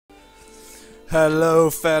Hello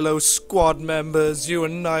fellow squad members, you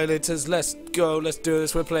annihilators, let's go, let's do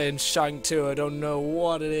this. We're playing Shank 2, I don't know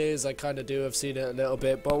what it is, I kinda do, I've seen it a little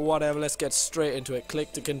bit, but whatever, let's get straight into it.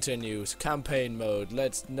 Click to continue, campaign mode,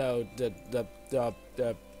 let's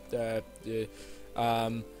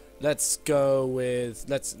go with,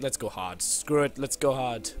 let's go hard, screw it, let's go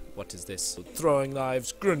hard. What is this? Throwing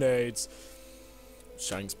knives, grenades,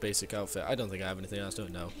 Shank's basic outfit, I don't think I have anything else,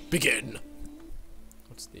 don't know. Begin!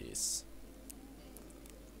 What's this?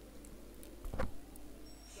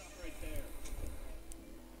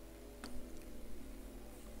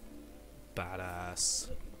 Badass.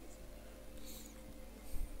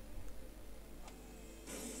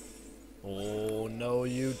 Oh no,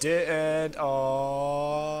 you didn't.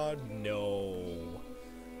 Oh no.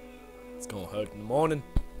 It's gonna hurt in the morning.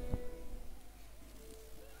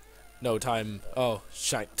 No time. Oh,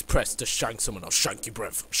 shank. Press to shank someone. I'll shank you,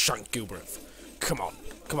 breath. Shank you, breath. Come on.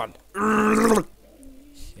 Come on.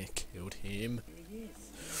 Yeah, killed him.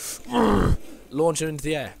 Launch him into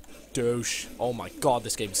the air. Douche. Oh my god,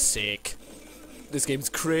 this game's sick. This game's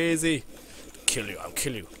crazy. Kill you, I'll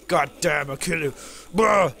kill you. God damn, I'll kill you.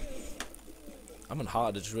 Bruh. I'm on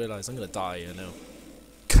hard, I just realised I'm gonna die, you know.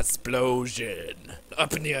 Splosion.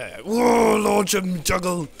 Up in the air. Whoa, launch him,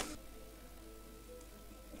 juggle.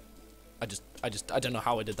 I don't know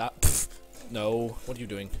how I did that. Pfft. No, what are you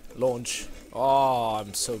doing? Launch. Oh,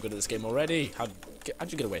 I'm so good at this game already. How'd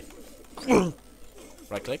you get away?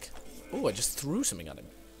 Right click. Oh, I just threw something at him.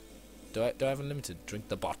 Do I have unlimited? Drink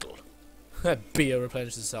the bottle. Beer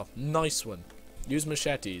replenishes itself. Nice one. Use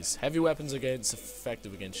machetes. Heavy weapons against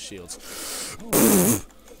effective against shields.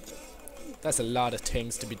 That's a lot of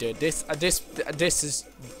things to be doing. This is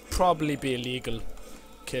probably be illegal.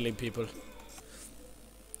 Killing people.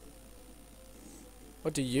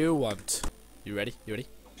 What do you want? You ready? You ready?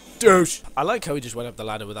 Douche! I like how he just went up the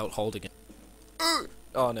ladder without holding it.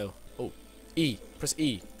 Oh no. Oh. E. Press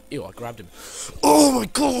E. Ew, I grabbed him. Oh my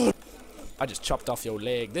god! I just chopped off your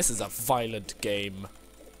leg. This is a violent game.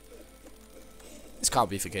 This can't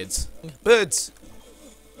be for kids. Birds!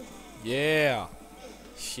 Yeah.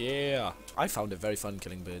 Yeah. I found it very fun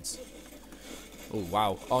killing birds. Oh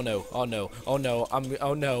wow. Oh no. Oh no. Oh no. Oh no. Oh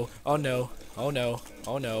no. Oh no.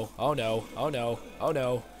 Oh no. Oh no. Oh no. Oh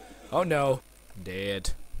no. Oh no. I'm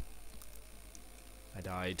dead. I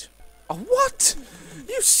died. Oh what?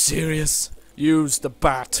 Are you serious? Use the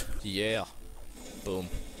bat. Yeah. Boom.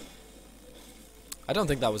 I don't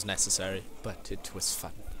think that was necessary, but it was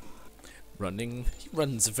fun. Running. He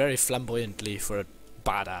runs very flamboyantly for a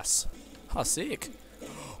badass. How sick.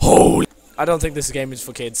 Holy. I don't think this game is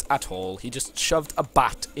for kids at all. He just shoved a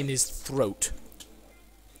bat in his throat.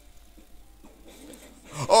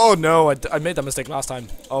 Oh no, I made that mistake last time.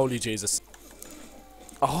 Holy Jesus.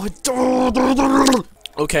 Oh,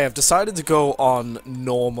 okay, I've decided to go on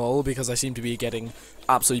normal because I seem to be getting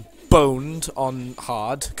absolutely boned on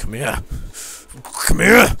hard. Come here. Come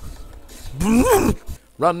here.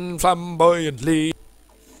 Run flamboyantly.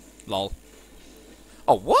 Lol.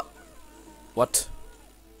 Oh, what? What?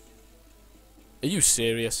 Are you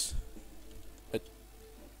serious?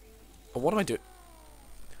 What am I doing?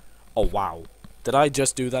 Oh, wow. Did I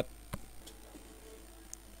just do that?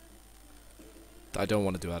 I don't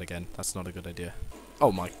want to do that again. That's not a good idea.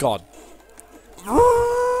 Oh my god.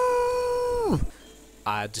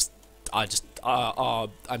 I'm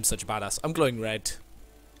such a badass. I'm glowing red.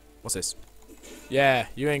 What's this? Yeah,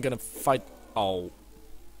 you ain't gonna fight. Oh.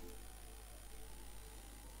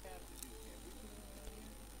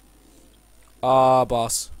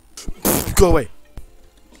 Boss. Go away.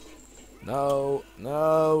 No,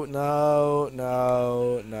 no, no,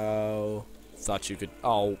 no, no. Thought you could.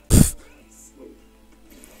 Oh. Pff.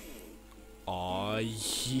 Oh,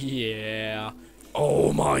 yeah.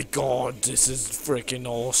 Oh my god, this is freaking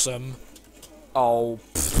awesome. Oh.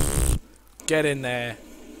 Pff. Get in there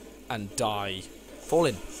and die. Fall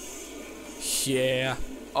in. Yeah.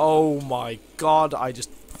 Oh my god, I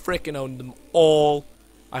just freaking owned them all.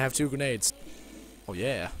 I have 2 grenades. Oh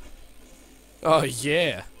yeah. Oh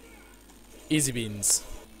yeah. Easy beans.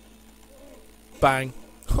 Bang.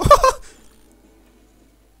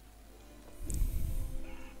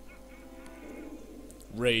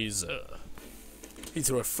 Razor. He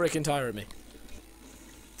threw a freaking tire at me.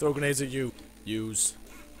 Throw grenades at you. Use.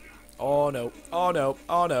 Oh no. Oh no.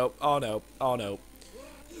 Oh no. Oh no. Oh no.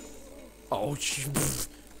 Oh,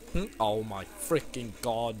 oh my freaking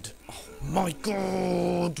god. Oh my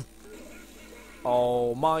god.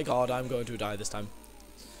 Oh my god, I'm going to die this time.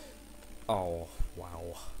 Oh,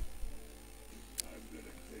 wow.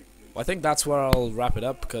 I think that's where I'll wrap it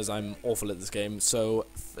up because I'm awful at this game. So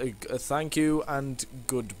thank you and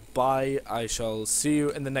goodbye. I shall see you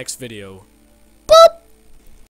in the next video.